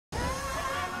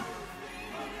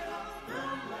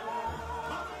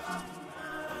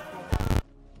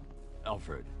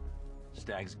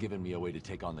Stag's given me a way to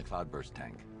take on the Cloudburst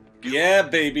tank. Yeah,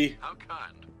 baby. How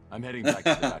kind. I'm heading back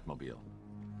to the Batmobile.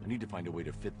 I need to find a way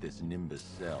to fit this Nimbus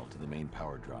cell to the main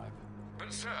power drive.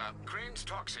 But sir, Crane's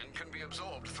toxin can be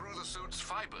absorbed through the suit's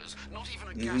fibers. Not even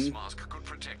a gas mask could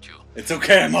protect you. It's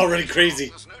okay, I'm already crazy.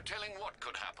 There's no telling what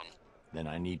could happen. Then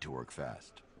I need to work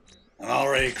fast. I'm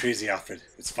already crazy, Alfred.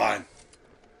 It's fine.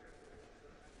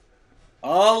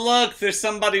 Oh, look, there's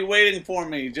somebody waiting for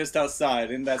me just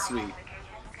outside. Isn't that sweet?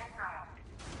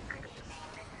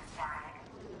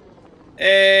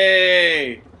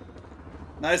 Hey!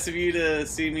 Nice of you to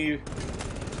see me.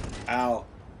 Ow.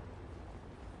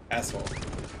 Asshole.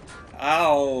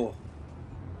 Ow.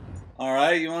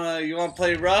 Alright, you wanna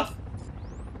play rough?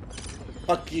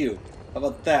 Fuck you. How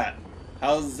about that?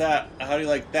 How's that? How do you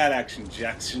like that action,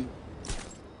 Jackson?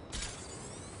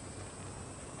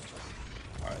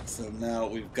 Alright, so now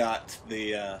we've got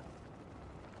the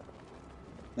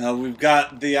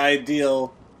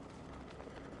ideal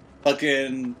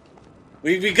fucking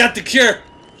we got the cure!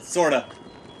 Sorta.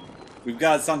 We've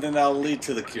got something that'll lead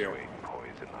to the cure.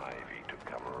 Poison Ivy to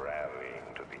come rallying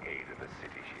to the aid of the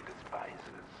city she despises.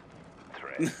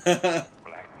 Threat,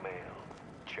 blackmail,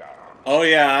 charm. Oh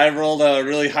yeah, I rolled a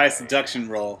really high seduction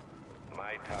roll.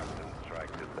 My toxin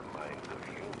strikes at the minds of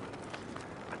humans,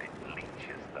 but it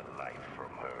leeches the life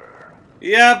from her.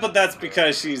 Yeah, but that's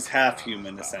because she's half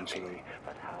human, essentially.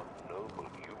 But how noble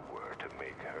you were to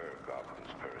make her Gotham's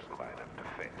first line of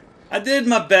defense. I did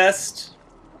my best.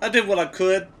 I did what I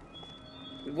could.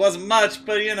 It wasn't much,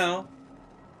 but you know,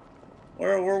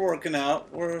 we're working out.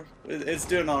 It's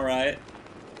doing all right.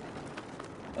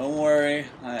 Don't worry.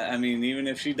 I mean, even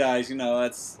if she dies, you know,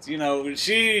 that's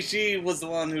she was the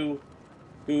one who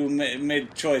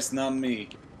made the choice, not me.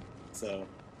 So,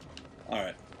 all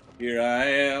right, here I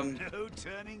am, No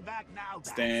turning back now,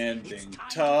 guys. standing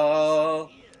tall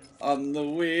on the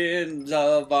winds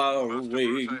of our Master Bruce,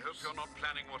 wings. I hope you're not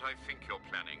planning what I think you're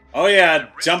planning. Oh yeah,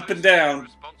 jumping down.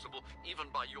 Responsible even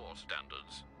by your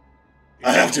standards.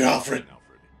 I have to, Alfred.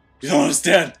 You don't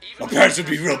understand. My parents would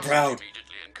be real proud.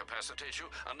 Immediately incapacitate you.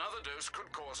 Another dose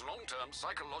could cause long-term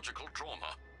psychological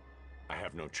trauma. I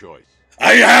have no choice.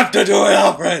 I have to do it,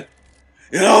 Alfred.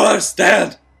 You don't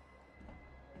understand.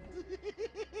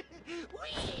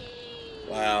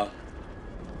 Wow.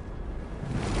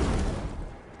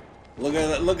 Look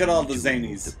at all the Move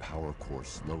zanies. the power core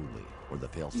slowly, or the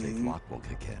failsafe lock will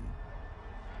kick in.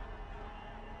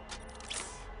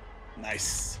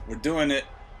 Nice. We're doing it.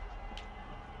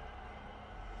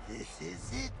 This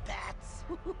is it, Bats.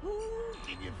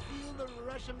 Can you feel the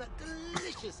rush of that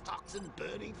delicious toxin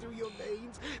burning through your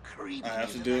veins? Creeping I have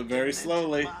to into do that it very demented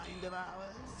slowly, mind of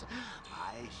ours?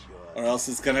 I sure or else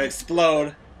it's gonna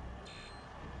explode.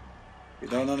 You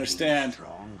don't understand.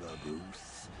 Stronger,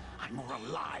 Bruce. I'm more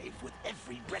alive with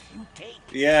every breath you take.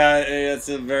 Yeah, it's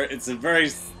a very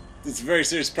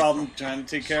serious problem. Trying to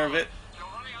take care of it. You're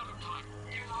running out of time.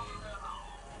 Get out of there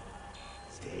now.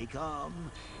 Stay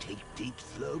calm. Take deep,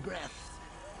 slow breaths.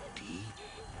 Deep,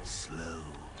 slow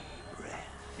breath.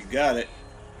 You got it.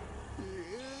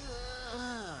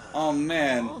 Oh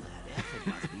man. All that effort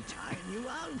must be tiring you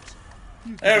out.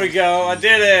 There we go. I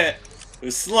did it. It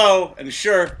was slow and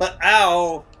sure, but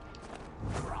ow.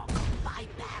 Rock my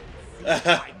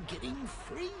back. I'm getting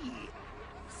free.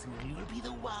 Soon you'll be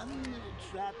the one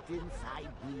trapped inside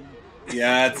me.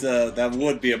 Yeah, that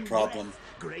would be a problem.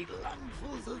 Great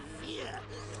lungfuls of fear.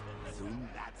 Soon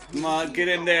that's Come on, get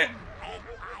in there. and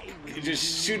I will You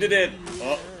just shoot it in.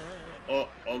 Oh,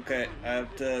 okay. I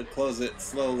have to close it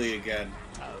slowly again.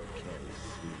 Okay,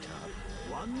 sweetheart.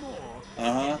 One more.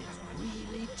 Uh-huh. It's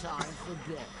really time for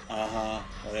bed.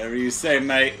 Whatever you say,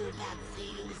 mate. Patsy,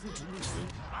 listen to me.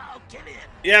 I'll get in.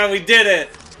 Yeah, we did it.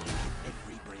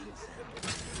 Every brain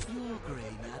cell. Your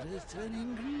gray matter's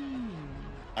turning green.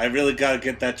 I really gotta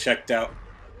get that checked out.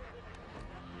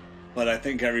 But I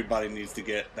think everybody needs to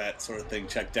get that sort of thing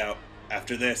checked out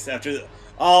after this. After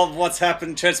all of what's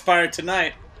happened, transpired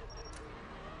tonight.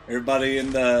 Everybody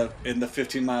in the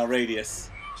 15-mile radius.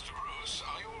 Mr. Bruce,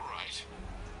 are you all right?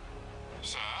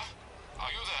 Sir, are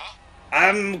you there?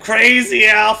 I'm crazy,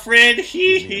 Alfred. Give Hee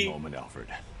me a hee. moment, Alfred.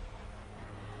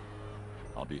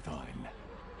 I'll be fine.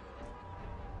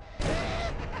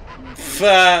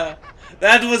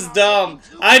 That was dumb.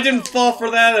 I didn't fall for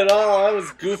that at all. That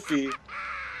was goofy.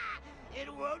 It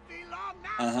won't be long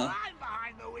now. Uh-huh. I'm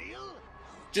behind the wheel.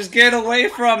 Just get away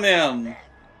from him.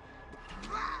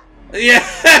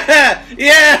 Yeah,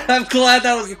 yeah. I'm glad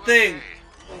that was a thing.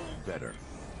 Better.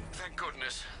 Thank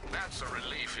goodness. That's a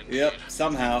relief indeed. Yep.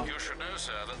 Somehow. You should know,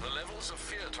 sir, that the levels of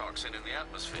fear toxin in the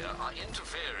atmosphere are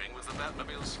interfering with the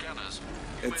Batmobile scanners.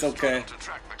 You It's may okay. struggle to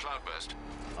track the cloudburst.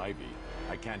 Ivy,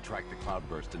 I can't track the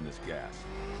cloudburst in this gas.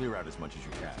 Clear out as much as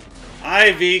you can.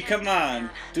 Ivy, come on.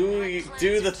 Do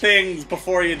the things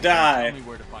before you die. Tell me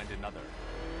where to find another.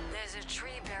 There's a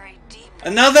tree buried deep.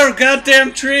 Another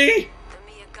goddamn tree! The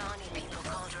Miyagani people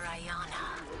called her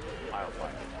Ayana. I'll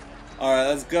find it. Alright,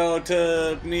 let's go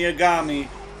to Miyagami.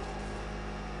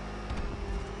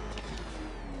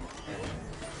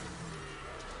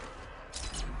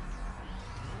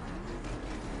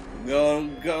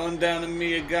 Going down to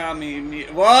Miyagami.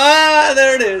 Whoa,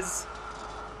 there it is.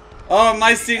 Oh, am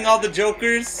I seeing all the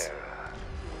Jokers?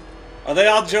 Are they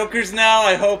all Jokers now?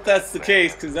 I hope that's the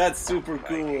case, because that's super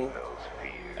cool.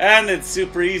 And it's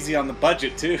super easy on the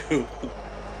budget, too.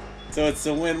 So it's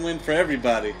a win-win for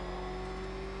everybody.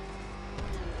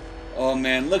 Oh,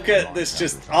 man, look at this.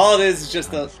 Just all it is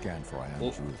just a...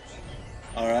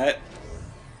 Alright.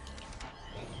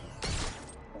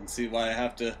 Let's see why I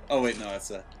have to... Oh, wait, no,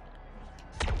 that's a...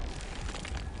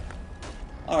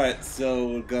 Alright, so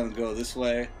we're gonna go this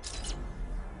way.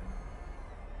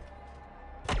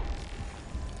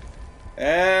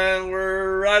 And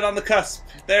we're right on the cusp.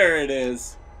 There it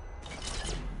is.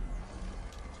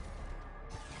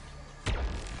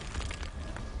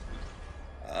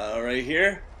 Right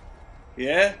here.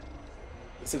 Yeah?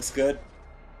 This looks good.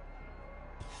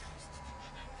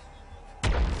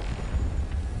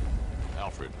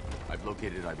 Alfred, I've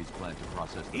located Ivy's plan to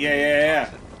process the Yeah.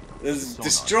 This is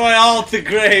destroy all the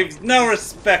graves. No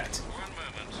respect.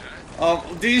 Oh,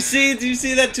 do you see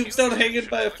that tombstone hanging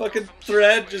by a fucking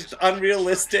thread? Just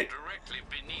unrealistic.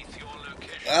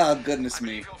 Ah, goodness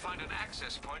me.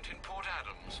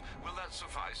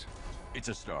 It's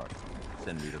a start.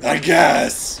 Send me the I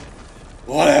guess.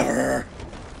 Whatever.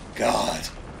 God,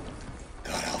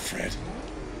 Alfred.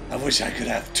 I wish I could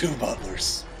have 2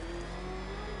 butlers.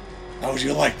 How would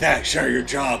you like that? Share your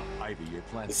job. Ivy, your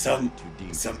plan With is some too deep.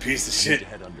 piece of I need shit. to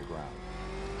head underground.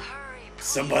 Hurry, please.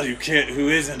 Somebody who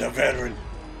isn't a veteran,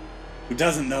 who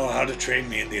doesn't know how to train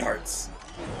me in the arts.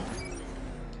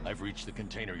 I've reached the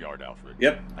container yard, Alfred.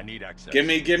 Yep. I need access.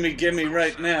 Gimme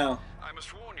right now. I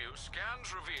must warn you,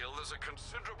 scans reveal there's a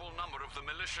considerable number of the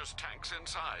militia's tanks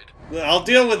inside. Well, I'll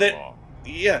deal with it. Oh,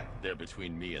 Yeah. they're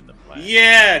between me and the plan.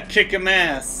 Yeah, kick 'em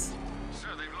ass. Sir,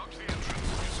 they've locked the entrance.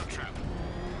 It's a trap.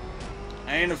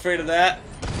 I ain't afraid of that.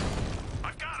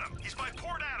 I've got him. He's by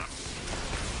Port Adam.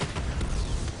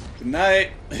 Good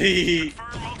night.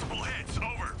 Confirm multiple hits.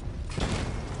 Over.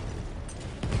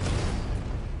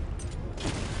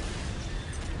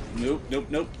 Nope.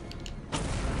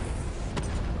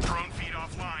 Drone feed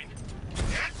offline.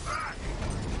 Get back.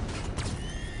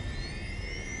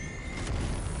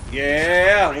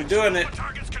 Yeah, we're doing it. The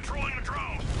target's controlling the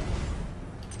drone.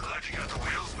 Glad you got the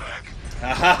wheels back.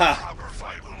 Haha. Proper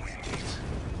fight when we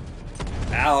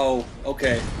meet. Ow.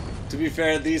 Okay. To be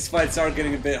fair, these fights are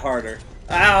getting a bit harder.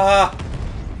 Ah!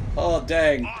 Oh,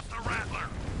 dang. Lost the Rattler.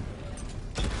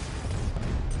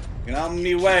 Get on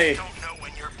me way. Don't know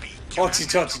when you're beat. Cho.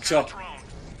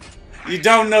 You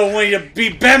don't know when you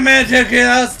beat Batman to get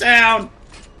us down!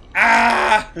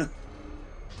 Ah!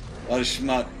 What a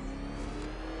schmuck.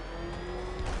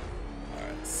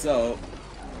 Alright, so...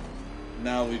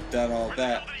 Now we've done all that. Where the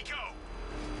hell did he go?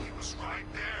 He was right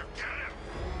there. Get him.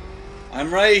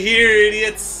 I'm right here,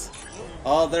 idiots!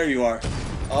 Oh, there you are.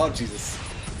 Oh, Jesus.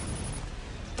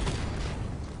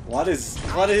 What is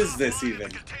this even?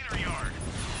 Container yard.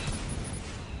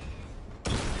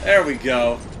 There we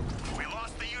go. We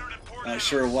lost the unit at Port Not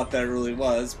sure what that really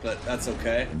was, but that's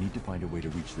okay. I need to find a way to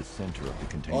reach the center of the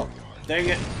container Well, yard. dang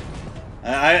it.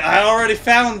 I already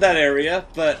found that area,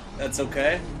 but that's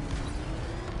okay.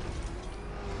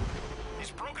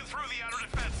 He's broken through the outer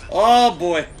defenses. Oh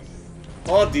boy.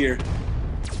 Oh dear.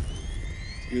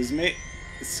 Excuse me.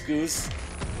 Excuse.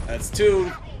 That's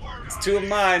 2. It's 2 of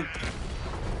mine.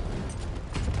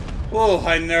 Oh,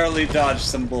 I narrowly dodged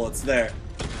some bullets there.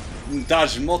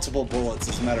 Dodged multiple bullets,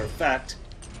 as a matter of fact.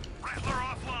 Rattler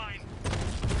offline.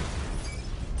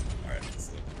 Alright.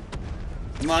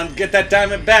 Come on, get that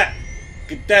diamond back.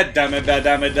 Get that diamond back.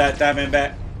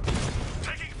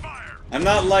 Taking fire. I'm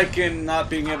not liking not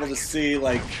being able to see,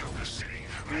 like,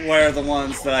 where the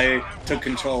ones that I took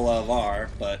control of are,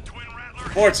 but Twin Rattler.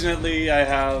 fortunately I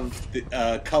have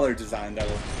the color design that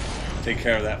will take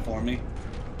care of that for me.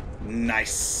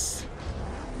 Nice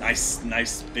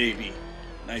baby.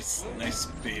 Nice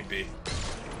baby.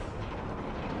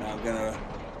 Now I'm gonna...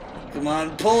 Come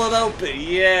on, pull it open!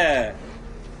 Yeah!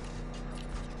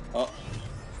 Oh.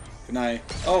 Can I...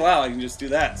 Oh wow, I can just do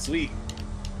that. Sweet.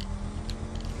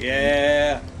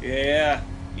 Yeah!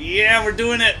 We're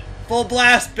doing it! Full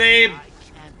blast, babe! I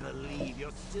can't believe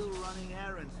you're still running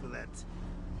errands for that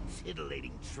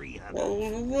titillating tree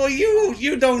Well,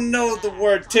 you don't know the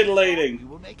word titillating.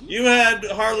 You had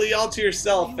Harley all to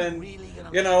yourself, and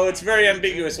you know it's very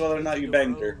ambiguous whether or not you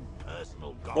banged her.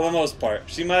 For the most part,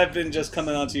 she might have been just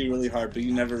coming onto you really hard, but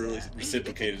you never really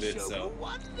reciprocated it. So.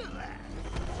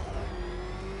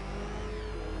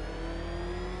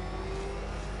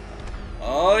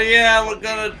 Oh yeah, we're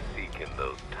gonna seek in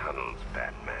those tunnels,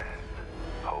 Batman.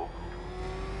 Hope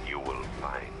you will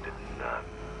find none.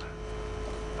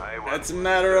 That's a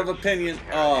matter of opinion.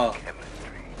 Oh.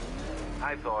 Chemistry.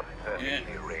 I thought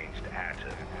perfectly arranged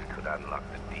atoms could unlock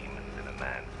the demons in a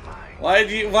man's mind.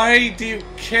 Why do you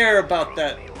care about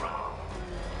that?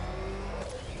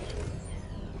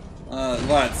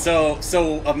 What?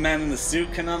 So a man in the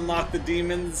suit can unlock the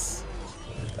demons?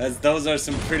 As those are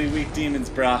some pretty weak demons,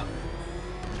 brah.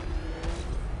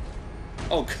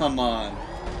 Oh, come on.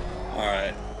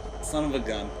 Alright. Son of a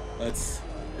gun. Let's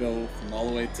go from all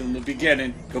the way to the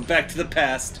beginning. Go back to the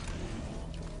past.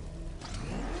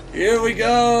 Here we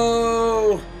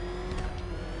go!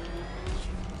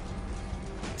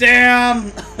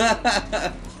 Damn!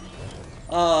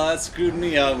 Oh, that screwed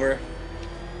me over.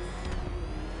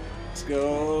 Let's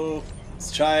go.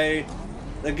 Let's try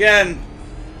again.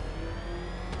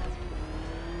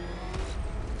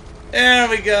 There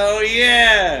we go,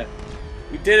 yeah!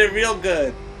 We did it real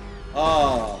good.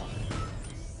 Oh.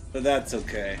 But that's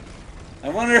okay. I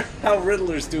wonder how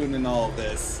Riddler's doing in all of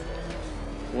this.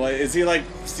 What, is he like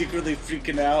secretly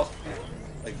freaking out?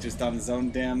 Like just on his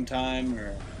own damn time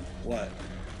or what?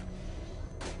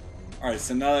 Alright,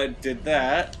 so now that I did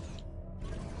that.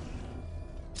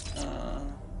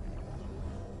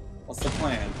 What's the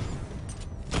plan?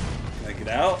 Can I get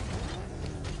out?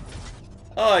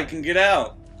 Oh, I can get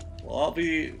out. Well, I'll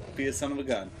be a son of a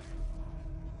gun.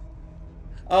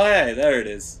 Oh, hey, there it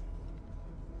is.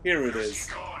 Here it is.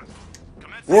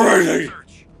 Where are they?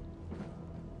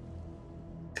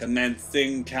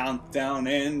 Commencing countdown,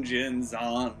 engines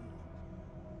on.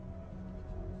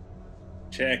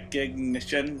 Check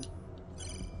ignition.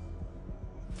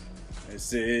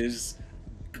 This is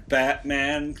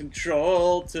Batman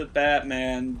control to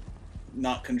Batman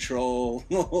not control.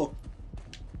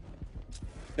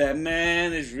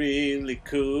 Batman is really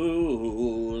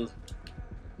cool.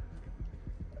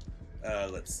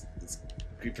 Let's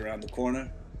creep around the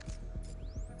corner.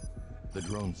 The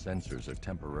drone sensors are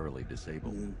temporarily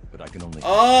disabled, but I can only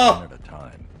Oh! one at a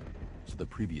time. So the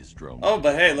previous drone. Oh,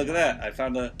 but hey, look at that! I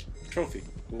found a trophy.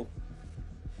 Cool.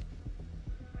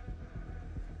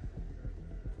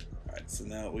 All right, so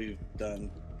now we've done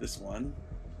this one.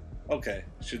 Okay,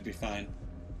 should be fine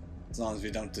as long as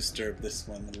we don't disturb this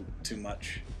one too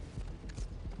much.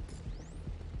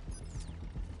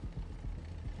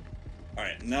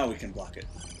 Alright, now we can block it.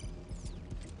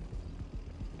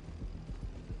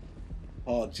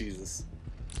 Oh, Jesus.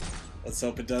 Let's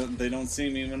hope they don't see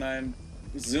me when I'm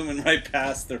zooming right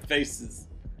past their faces.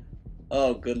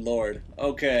 Oh, good lord.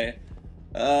 Okay.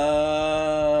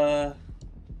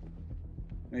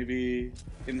 Maybe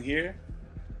in here?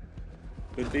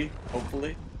 Could be,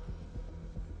 hopefully.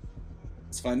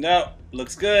 Let's find out.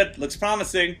 Looks good. Looks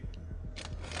promising.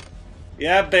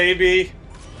 Yeah, baby.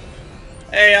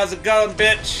 Hey, how's it going,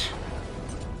 bitch?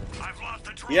 I've lost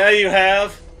the Yeah, you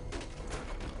have.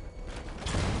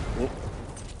 Whoop.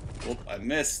 Whoop, I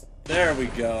missed. There we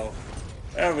go.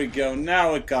 There we go.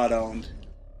 Now it got owned.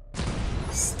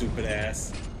 Stupid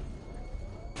ass.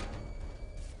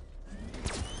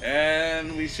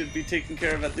 And we should be taking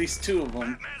care of at least 2 of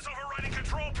them. Batman's overriding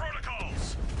control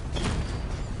protocols.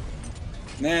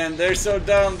 Man, they're so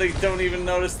dumb they don't even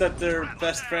notice that their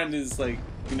best friend is, like,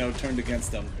 you know, turned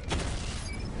against them.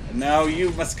 And now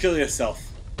you must kill yourself.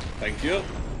 Thank you.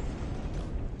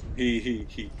 He.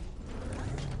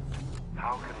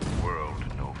 How can the world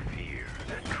know fear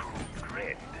and true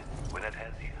dread when it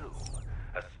has you,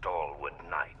 a stalwart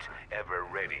knight ever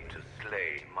ready to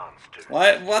slay monsters?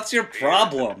 What's your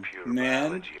problem, man?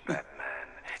 Biology, Batman.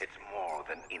 It's more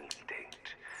than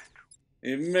instinct.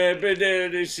 It may be there,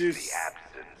 this is The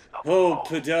absence of hope,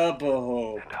 hope.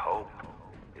 hope. And hope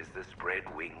is the spread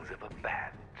wings of a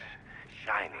bat,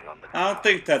 shining on the I don't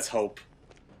think that's hope.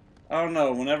 I don't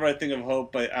know. Whenever I think of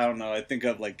hope, I don't know. I think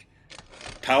of like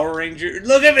Power Ranger.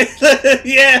 Look at me!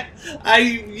 Yeah, I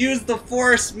used the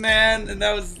Force, man, and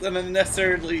that was an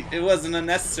unnecessarily. It was an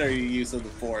unnecessary use of the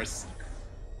Force.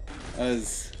 That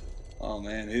was. Oh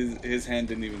man, his hand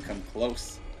didn't even come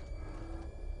close.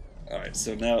 All right,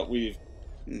 so now we've.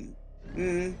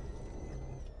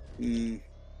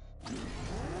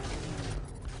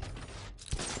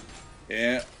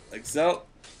 Yeah, like so.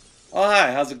 Oh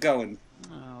hi, how's it going?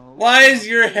 Why is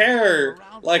your hair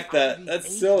like that?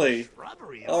 That's silly.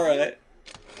 Alright.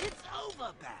 It's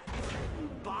lava bats.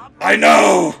 Bob, I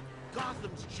know!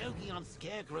 Gotham's choking on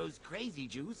Scarecrow's crazy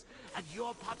juice, and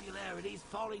your popularity's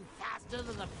falling faster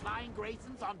than the Flying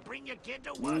Graysons on Bring Your Kid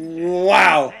to Work.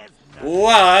 Wow.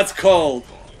 Wow, that's cold.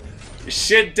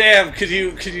 Shit damn, could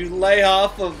you lay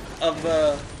off of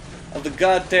the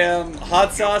goddamn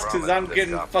hot sauce? Cause I'm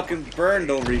getting fucking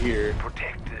burned over here.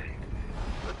 Protected.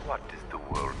 But what does the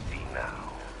world see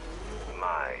now?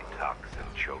 My toxin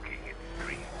choking its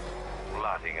streets,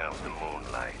 blotting out the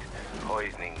moonlight,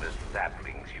 poisoning the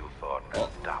saplings you thought could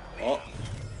stop me. Oh.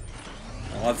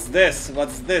 What's this?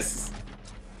 What's this?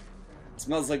 It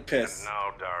smells like piss. And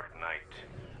now, Dark Knight,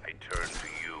 I turn to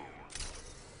you.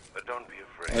 But don't be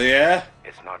afraid. Oh yeah?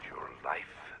 It's not your life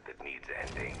that needs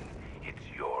ending. It's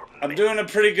your I'm doing a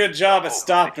pretty good job at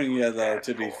stopping you though,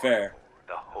 to be fair.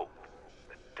 The hope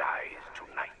that dies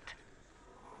tonight.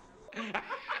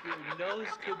 Your nose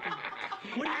could be...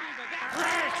 What do you mean by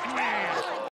that?